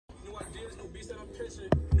pitching.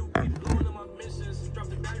 New beef blowing on my missions. Drop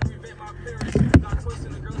the bag, revamp my parents. Got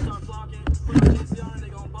twisted, the girls start flocking. Put on JCR and they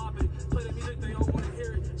gon' bop it. Play the music, they all wanna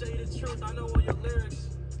hear it. Jaded truth, I know all your lyrics.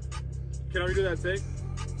 Can I redo that take?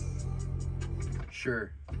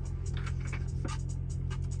 Sure.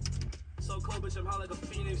 So cold, bitch, I'm hot like a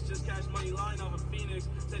phoenix. Just cash money lying off a phoenix.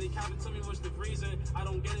 Said he capping to me, what's the reason? I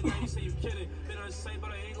don't get it, now you say you kidding. Been on the same,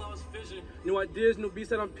 but I ain't lost vision. New ideas, new beats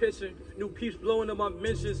that I'm pitching. New peeps blowing up my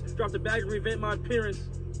mentions. Drop the bag, revamp my appearance.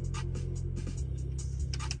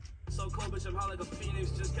 So cold, bitch, I'm hot like a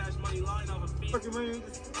phoenix. Just cash money lying off a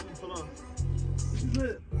phoenix. Hold on.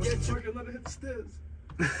 Get you, let it hit the stairs.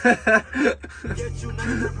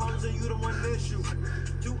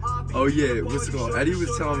 Oh yeah, what's it called? Eddie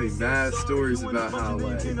was telling me mad stories about how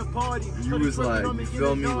like you was like, you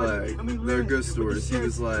feel me, like they're good stories. He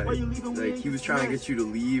was like he was trying to get you to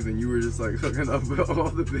leave and you were just like hooking up with all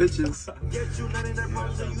the bitches.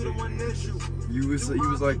 You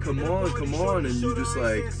was like, come on, and you just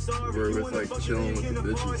like were with like chilling with the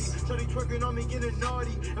bitches.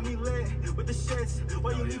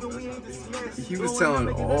 He was telling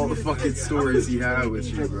all the fucking stories he had with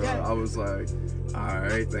you, bro. I was like,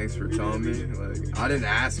 alright, thanks for telling me. Like, I didn't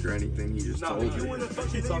ask or anything, he just told me.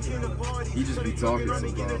 He just be talking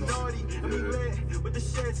sometimes.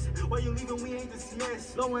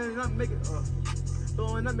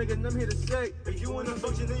 Blowing up, making them hit a sick. If you wanna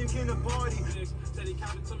function, then you can't party. Said he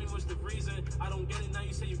capping to me, what's the reason? I don't get it, now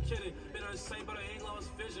you say you kidding. Been on the same, but I ain't lost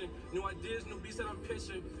vision. New ideas, new beats that I'm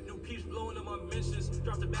pitching. New peeps blowing up my missions.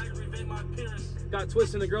 Drop the bag, revamp my appearance. Got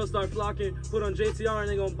twisted, the girls start flocking. Put on JTR and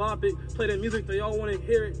they gon' bop it. Play that music, they all wanna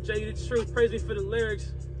hear it. Jaded truth, praise me for the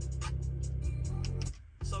lyrics.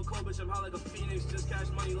 So cold, bitch, I'm hot like a phoenix. Just cash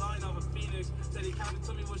money lying off a phoenix. Said he capping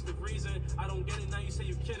to me, what's the reason? I don't get it, now you say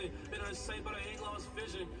you kidding. Been on the same, but I ain't lost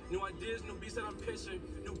vision. New ideas, new beats that I'm pitching.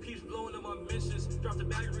 New peeps blowing up my missions. Drop the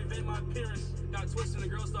bag, revamp my appearance. Got twisted, the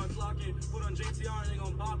girls start flocking. Put on JTR and they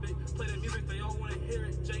gon' bop it. Play the music, they all wanna hear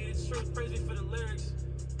it. Jaded truth, praise me for the lyrics.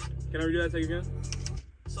 Can I redo that take again?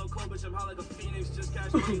 So cold, bitch, I'm hot like a phoenix. Just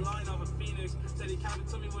cash money lying off a phoenix. Said he capping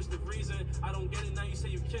to me, what's the reason? I don't get it, now you say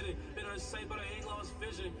you kidding. Been on the same, but I ain't lost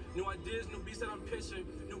vision. New ideas, new beats that I'm pitching.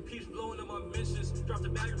 New peeps blowing up my missions. Drop the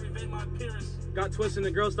bag, revamp my appearance. Got twisted,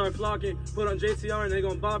 the girls start flocking. Put on JTR and they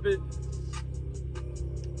gon' bop it.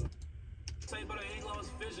 Same, but I ain't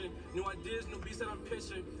lost vision. New ideas, new beats that I'm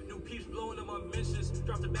pitching. New peeps blowing up my missions.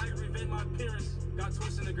 Drop the bag, revamp my appearance. Got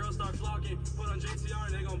twisted, the girls start flocking. Put on JTR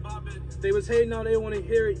and they gon' bop it. They was hating, now they wanna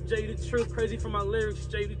hear it. Jaded truth, crazy for my lyrics.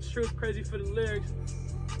 Jaded truth, crazy for the lyrics.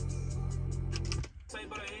 Same,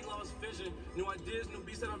 but I ain't lost vision. New ideas, new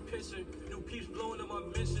beats that I'm pitching. New peeps blowing up my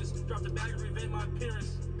missions. Drop the bag, revamp my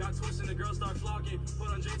appearance. Got twisted, the girls start flocking. Put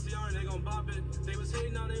on JTR and they gon' bop it. They was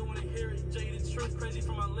hating, now they wanna hear it. Jaded truth, crazy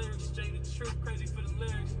for my lyrics. Jaded truth, crazy for the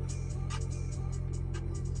lyrics.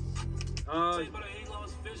 Same, but I ain't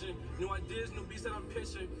lost vision. New ideas, new beats that I'm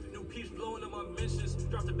pitching. New peeps blowing up my missions.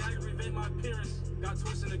 Drop the bag, revamp my appearance. Got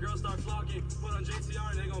twisted, the girls start flocking. Put on JTR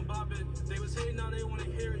and they gon' bop it. They was hating, now they wanna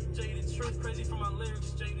hear it. Jaded truth, crazy for my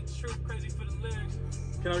lyrics. Jaded truth, crazy for the lyrics.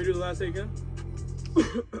 Can I redo the last take again?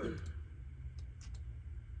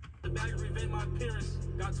 The bag, revamp my appearance.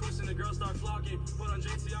 Got twisted, the girls start flocking. Put on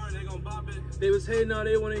JTR and they gon' bop it. They was hating, now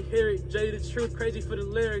they wanna hear it. Jaded truth, crazy for the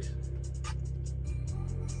lyrics.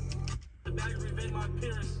 The bag, revamp my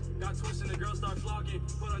appearance. Got twisted, the girls start flocking.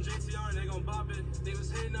 Put on JTR and they gon' bop it. They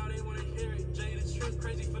was hating, now they wanna hear it. Jaded truth,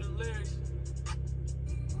 crazy for the lyrics.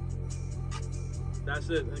 That's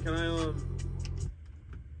it. And can I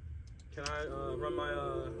run my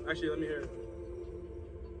actually let me hear it.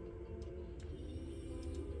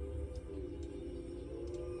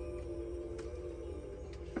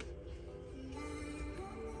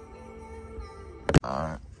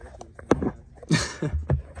 Alright.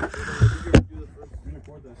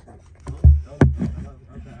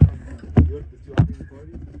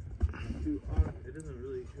 It doesn't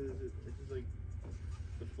really, because it's just like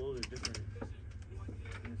the flows are different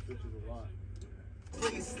and it switches a lot.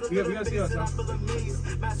 We gotta see us.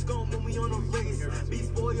 Mask on when we on a race.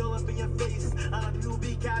 Beast boy all up in your face. I love you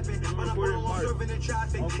be capping. When I'm all serving in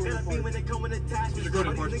traffic. And I be when they come and attach me. All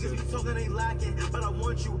these niggas be talking ain't lacking. But I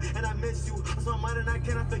want you and I miss you. So I'm and I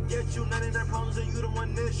cannot forget you. 99 problems and you the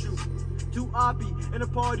one issue. Too oppy in a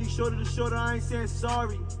party, shoulder to shoulder, I ain't saying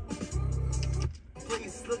sorry.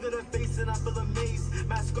 Please look at her face and I feel amazed.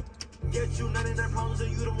 Mask on, get you, 99 problems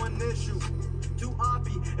and you the one issue. Too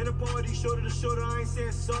oppy in a party, shoulder to shoulder, I ain't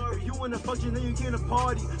saying sorry. If you in a function, then you can't a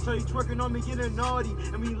party. So you twerking on me, getting naughty,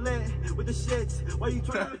 and we lit with the shits. Why you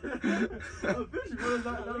twerking?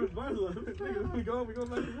 We go back to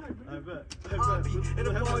back. I bet. In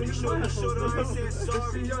a party, shoulder to shoulder, I ain't saying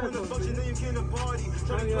sorry. If you in a function, then you can't a party.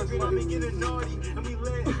 So you twerking on me, getting naughty, and we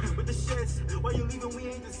lit with the shits. Why you leaving? We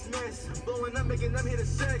ain't dismissed. Blowing up, making them hit a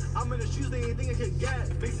sick. I'm in the shoes, they ain't think I could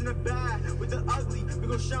get. Mixing the bad with the ugly. We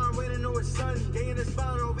gon' shine right and know it's sunny. Gang in the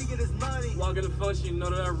spot, or we get his money. Walk in the function, you know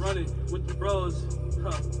that I run it with the bros.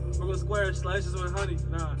 Huh. We're gonna square slices with honey.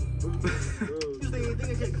 Nah. They ain't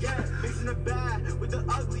think I could get. Mixing the bad with the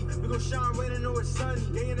ugly. We gon' shine right and know it's sunny.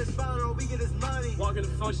 Gang in the spot, or we get his money. Walk in the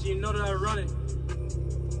function, you know that I run it.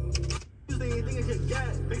 They ain't think I could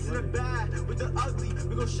get. Mixing the bad with the ugly.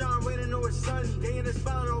 We gon' shine right and know it's sunny. Gang in the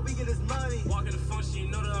spot, or we get his money. Walk in the function, you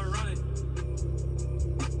know that I run it.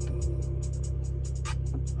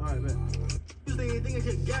 Alright, man. They ain't think I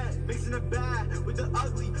could get. Mixing the bad with the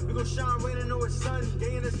ugly. We gon' shine right and know it's sunny.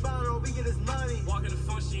 Gang in the spot, or we get his money. Walk in the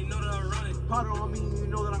function, you know that I run it. Powder on me, you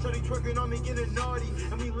know that I'm shorty twerking on me, getting naughty.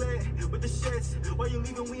 And we lit with the shits. Why you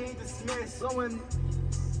leaving? We ain't dismissed. Blowing.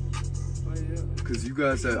 Because you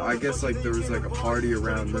guys had, I guess like there was like a party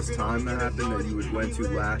around this time that happened that you had went to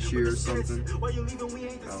last year or something. I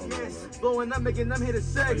don't know. Blowing up, making them hit a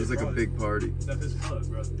sec. It was like a big party. That's his club,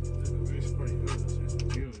 bro.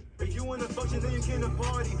 If you in a function, then you can't a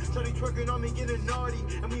party. Shorty twerking on me, getting naughty.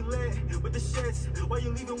 And we lit with the shits. Why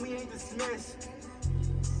you leaving? We ain't dismissed.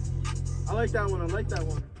 I like that one. I like that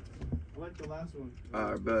one. I like the last one.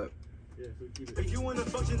 I bet. Yeah, so keep it. If you in a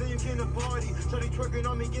function, then you can't a party. Shorty twerking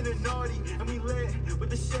on me, getting naughty. And we lit with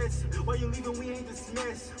the shits. Why you leaving? We ain't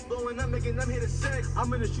dismissed. Blowing up, making them hit a sick.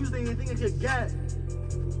 I'm in the shoes, they ain't think I could get.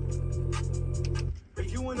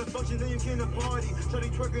 If you in a function, then you can't a party. Shorty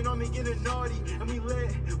twerking on me, getting naughty. And we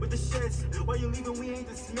lit with the shits. Why you leaving? We ain't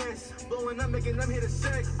dismissed. Blowing up, making them hit a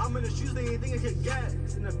sick. I'm in the shoes, they ain't think I could get.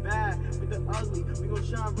 It's in the bad with the ugly. We gon'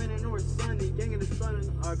 shine rain and know it's sunny. Gang in the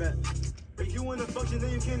sun. Alright, bet. If you in a function, then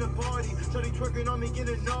you can't a party. Shorty twerking on me,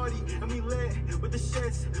 getting naughty. And we lit with the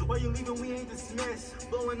shits. Why you leaving? We ain't dismissed.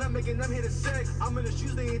 Blowing up, making them hit a sick. I'm in the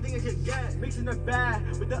shoes, they ain't think I could get. Mixing the bad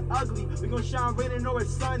with the ugly. We gon' shine rain and know it's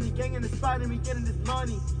sunny. Gang in the spot and we getting this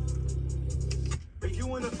money. If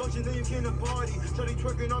you in a function, then you can't a party. Shorty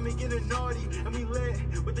twerking on me, getting naughty. And we lit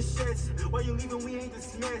with the shits. Why you leaving? We ain't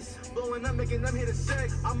dismissed. Blowing up, making them hit a sick.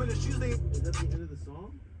 I'm in the shoes, they ain't. Is that the end of the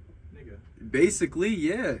song? Nigga. Basically,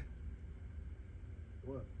 yeah.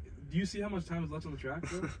 What? Do you see how much time is left on the track,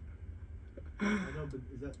 bro? I know, but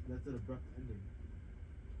that's an abrupt ending.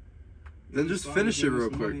 Then just finish it real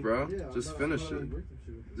quick, bro. Yeah, just finish it.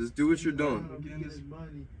 Just do what you're doing.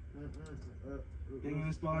 Gang in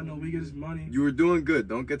the spot, no, we get his money. You were doing good.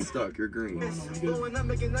 Don't get stuck. You're green. Blowing up,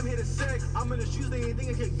 making them hit a sick. I'm in the shoes, they ain't think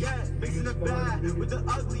I could get. Mixing the bad with the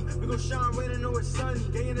ugly. We gon' shine rain and know it's sunny.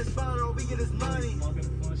 Gang in the spot, or we get his money. Walk in the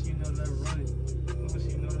function, you know that I run it. Function,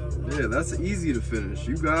 you know that I run it. Yeah, that's easy to finish.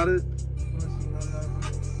 You got it. Function, you know that I run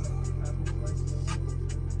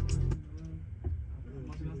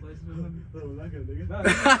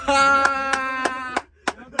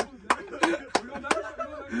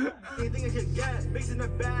Anything I could get, mixing the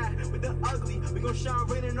bad with the ugly. We gon' shine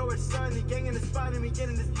rain and know it's sunny. Gang in the spot and we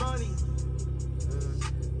getting this money.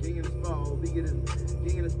 Gang in the spot, we getting.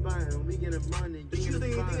 Gang in the spot and we getting money. Gang in the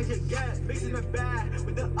spot. Anything I could get, mixing the bad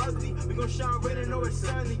with the ugly. We gon' shine rain and know it's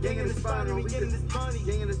sunny. Gang in the spot and we getting this money.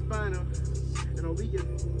 Gang in the spot and we get.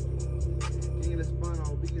 Gang in the spot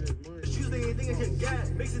and we get this money. Choose anything I could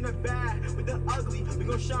get, mixing the bad with the ugly. We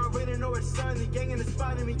gon' shine rain and know it's sunny. Gang in the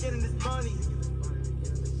spot and we getting this money.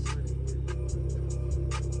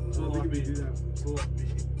 Pull off me. Do that. Pull off me.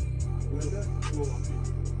 What is that? Pull off me.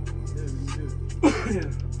 Yeah, we do.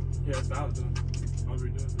 Yeah, it's valid though. I'll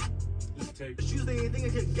redo it. Just take. Choose anything I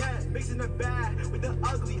could get, mixing the bad with the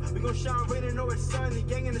ugly. We gon' shine rain and know it's sunny.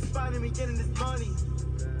 Gang in the spot and we getting this money.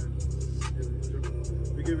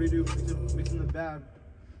 We can redo mixing the bad.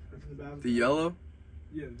 The yellow?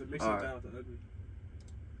 Yeah, the mixing right. bad with the ugly.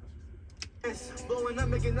 Blowing up,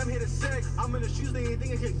 making them hit a sick. I'm in the shoes, they ain't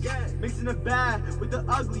think I could get. Mixing the bad with the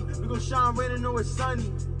ugly. We gon' shine rain and know it's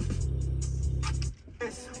sunny.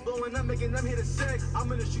 Blowing up, making them hit a sick.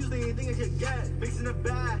 I'm in the shoes, they ain't think I could get. Mixing the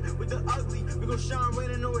bad with the ugly. We gon' shine rain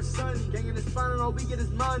and know it's sunny. Gang in the spine and all we get is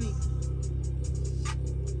money.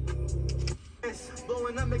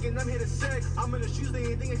 Blowing up, making them hit a sick. I'm in the shoes, they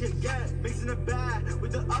ain't think I could get. Mixing the bad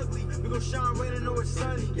with the ugly. We gon' shine rain and know it's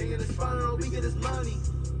sunny. Gang in the spine and all we get is money.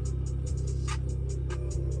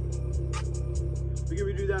 We can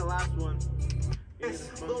redo that last one.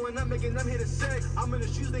 Blowing up, making them hit a sick. I'm in the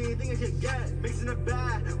shoes, they ain't think I could get. Mixing the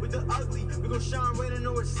bad with the ugly. We gon' shine right and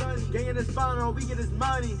know it's sunny. Gang in the spot, all we get is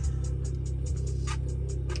money.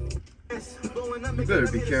 You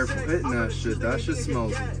better be careful hitting that shit. That shit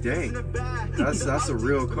smells dank. That's a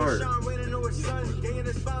real cart.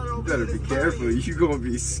 You better be careful. You gonna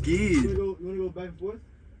be skied. You wanna go back and forth?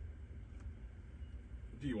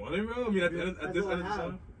 Do you want it, bro? I mean, at this end of the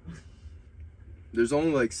song? There's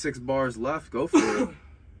only like 6 bars left. Go for it.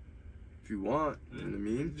 If you want. You know what I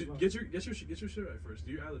mean? Get your shit right first.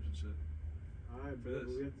 Do your ad-libs and shit. Alright, but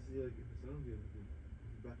we have to see like if the sound's good.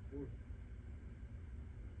 Back and forth.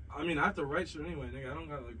 I mean, I have to write shit anyway, nigga. I don't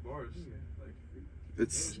got like bars. Like,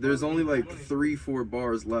 There's only like 3-4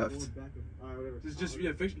 bars left. Just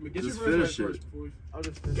finish Just it. I'll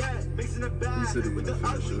just finish it. He said he was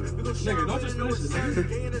gonna finish it. Nigga, don't just finish it.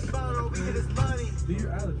 Do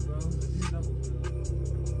your ad-libs, bro. Do your doubles,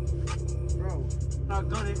 Bro. Not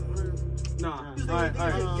gonna. Nah. Alright.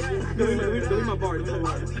 Delete my bar. We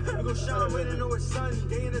gon' shine right and know it's sunny.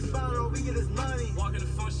 Day in the spot, all we get is money. Walk in the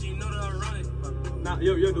function, you know that I run it. Nah,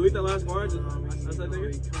 yo, delete that last bar. That's that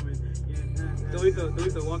nigga. Delete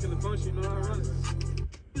the walk in the function, you know how I run it.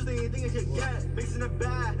 They ain't think I could get. Mixing the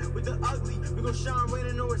bad with the ugly. We gon' shine right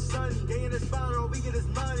and know it's sunny. Day in the spot, all we get is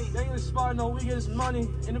money. Day in the spot, all we get is money.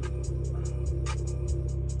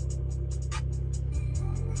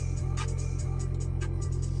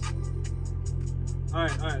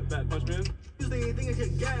 Alright, bet. Punch man. They ain't think I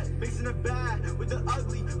could get. Mixing the bad with the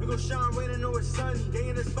ugly. We gon' shine right and know it's sunny. Day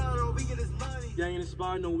in the spot, all we get is money. Gang in the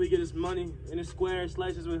spot, no, we get his money. In the square,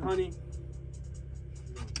 slices with honey.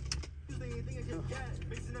 They ain't think I could get.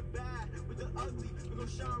 Mixing the bad with the ugly. We gon'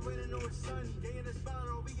 shine right and know it's sunny. Day in the spot,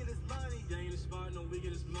 all we get is money. Gang in the spot, no, we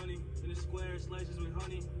get his money. In the square, slices with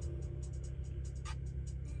honey.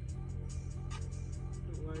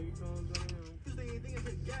 Why you calling down? They ain't think I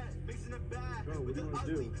could get. Mixing the bad Bro, what with do the you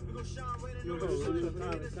wanna ugly. do? We gon' shine right and know Bro, it's we're sunny. doing Day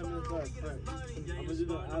in the 10 spot, minutes all left. we get is Alright. money. Gang I'm in gonna the do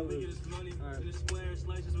the spot, no, we get ad-libs. his money. Alright. In the square,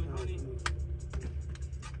 slices with honey.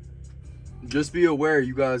 Just be aware,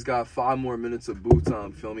 you guys got 5 more minutes of boot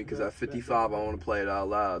time, feel me? Because at 55, I want to play it out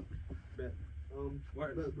loud.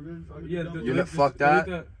 What? But we're gonna Yeah, You're not fuck that?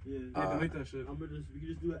 Yeah. Delete that shit. We can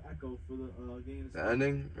just do an echo for the game. The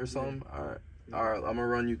ending or something? Alright. Alright, I'm gonna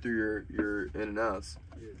run you through your in and outs.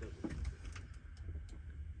 Yeah, definitely.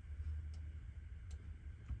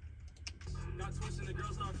 Got twisted, the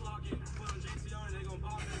girls start flocking. Put on JTR and they gon'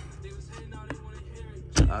 pop it. They was hitting out, they wanna hear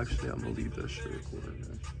it. Actually, I'm gonna leave that shit recorded,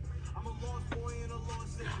 man. I'm a lost boy in a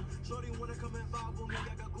lost city. Shorty wanna come and vibe with me.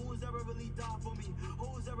 I got goons that really die for me.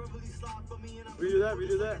 Hoes that really slide for me. And I'm Redo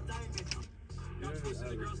that. got twisted,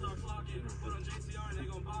 the girls start flocking. Put on JTR and they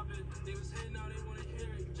gon' pop it. They was hitting out, they wanna hear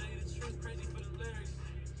it. Jay, the truth, crazy for the lyrics.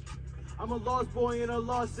 I'm a lost boy in a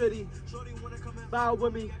lost city. Shorty wanna come and Vibe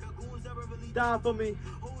with me. I got goons that really Die for me.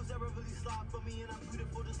 Hoes that really slide for me. And I'm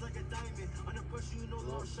beautiful just like a diamond. Under pressure, you know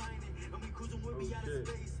that I'm shining. And we cruising with me out of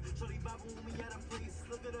space. Shorty vibe with me out of place.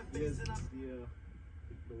 Look at her face and I'm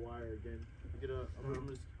The wire again.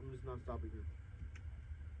 I'm just not stopping here.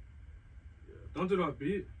 Don't do it off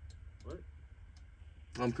beat.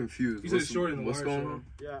 I'm confused. You said short in the What's wire, going so- on?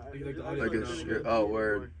 Yeah. Like a shit. Oh,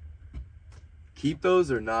 word. Keep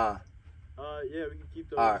those or nah? Yeah, we can keep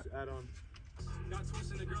those. Alright. Add on. got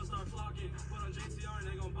twisted, the girls start flocking. Put on JTR and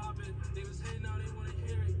they gon' pop it. They was hitting out, they wanna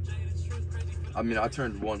hear it. Jay, the truth, crazy for the I mean, I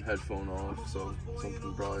turned one headphone off, so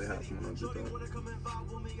something probably happened when I did Shorty that. wanna come and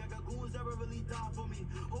vibe with me. I got goons that really die for me.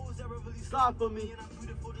 Hoes that really Slide for me. and I'm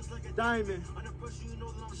beautiful just like a Diamond. Under pressure, you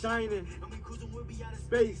know that I'm Shining. And we cruising with me out of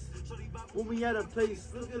Space. Shorty vibe When we at a place,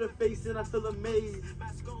 look at her face and I feel amazed.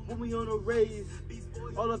 mask on. When we on a raise,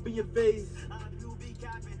 all up in your face. A lot of people be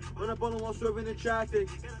capping. Run up on them while swerving in traffic.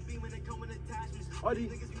 Got a beam and they come in attachments. All these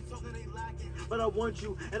Niggas be talking, they lacking. but I want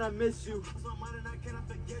you and I miss you. So I'm mine and I cannot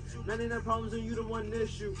forget you. 99 problems and you the one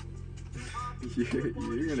issue. You're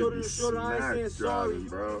gonna Shoulder be to shoulder, I ain't saying smacked sorry. driving,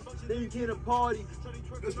 bro. Then you can't party,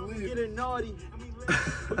 Just leave. getting naughty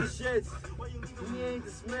with the shits. We ain't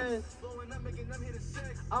dismissed. Blowing up, making them hit a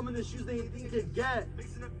six. I'm in the shoes they ain't think you could get.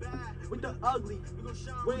 Mixing it bad. With the ugly, We gon'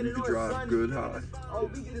 shine. waiting You on can the drive sun. good high. All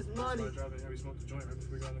we get is money. Start driving. Yeah, we smoked a joint right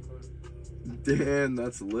before we got in the car. Damn,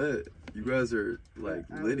 that's lit. You guys are like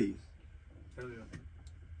litty. Hell yeah.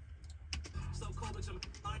 So cold, bitch, I'm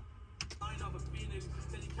lying off a Phoenix.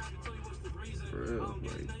 Said you can't tell you what's the reason. For real, I don't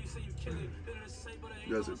get it, like, now you say you kill it. Been in the safe, but I ain't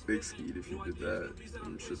You guys are lost big vision. skied if you New did ideas, that. new beats that I'm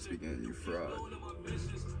I'm just pushing. getting you fried. Blowing up my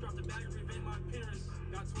visions. Drop the bag and revamp my appearance.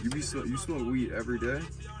 Got You smoke weed every day?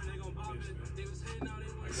 JTR and they gon' pop it. They was hitting out, they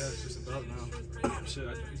wanna it's just about now. Shit,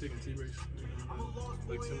 I think I'm taking tea breaks.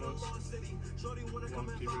 Like 2 months. Long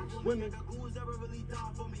tea breaks. Women.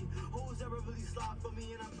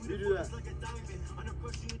 You do that.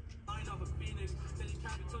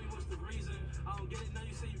 I don't get it now,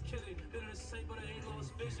 you say you kidding. Been in the same, but I ain't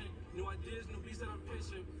lost vision. New ideas, new beats that I'm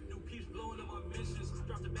pitching. New peeps blowing up my missions.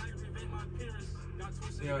 Drop the bag, revamp my appearance. Got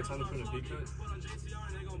twisted. You got time to put a beat cut?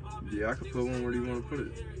 Yeah, I can put one. Where do you want to put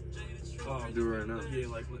it? Do it right now. Yeah,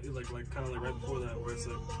 like kind of like right before that, where it's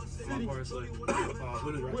like my part's like,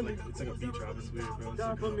 literally right, like it's like a beat drop. It's weird, bro.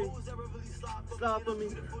 Stop for me. Stop for me.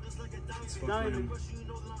 It's fucking. Diamond.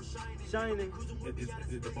 Shining.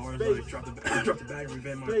 The bars like drop the bag,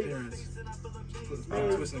 revamp my appearance.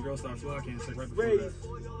 Twist and the girl start flocking. It's like right before Raise. that.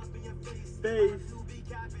 Phase.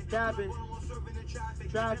 Capping. I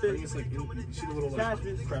Traffic. think it's like you see the little like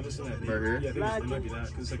Attachments. crevice in that beat. Right here? Yeah, I think it might be that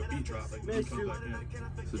because it's like a beat drop. Like the beat comes back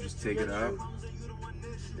in. So just take it out.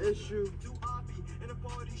 Issue.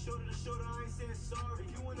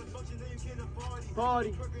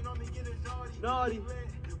 Party. Naughty.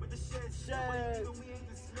 Shag.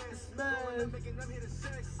 Smash.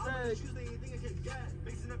 Sex.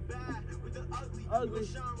 Ugly.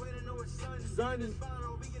 Sunny.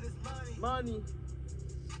 Money.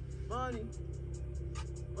 Money.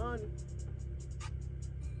 Money.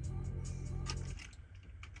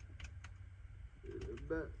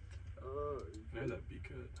 I had that beat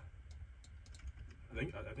cut. I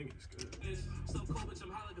think it's good.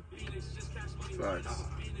 Facts.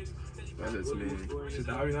 That is me. Shit,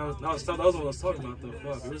 I mean, that was what I was talking about though.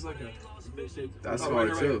 Fuck, it was like a. That's oh, hard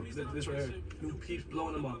right, too. Right. This right here. New peeps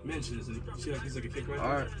blowing them up mentions and shit. Like he's like a kick right there.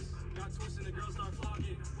 Alright.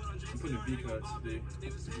 I'm putting the beat cuts, dude.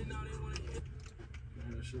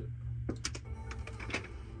 Yeah, shit.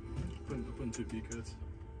 I'm putting 2 beat cuts.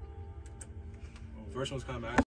 First one's kind of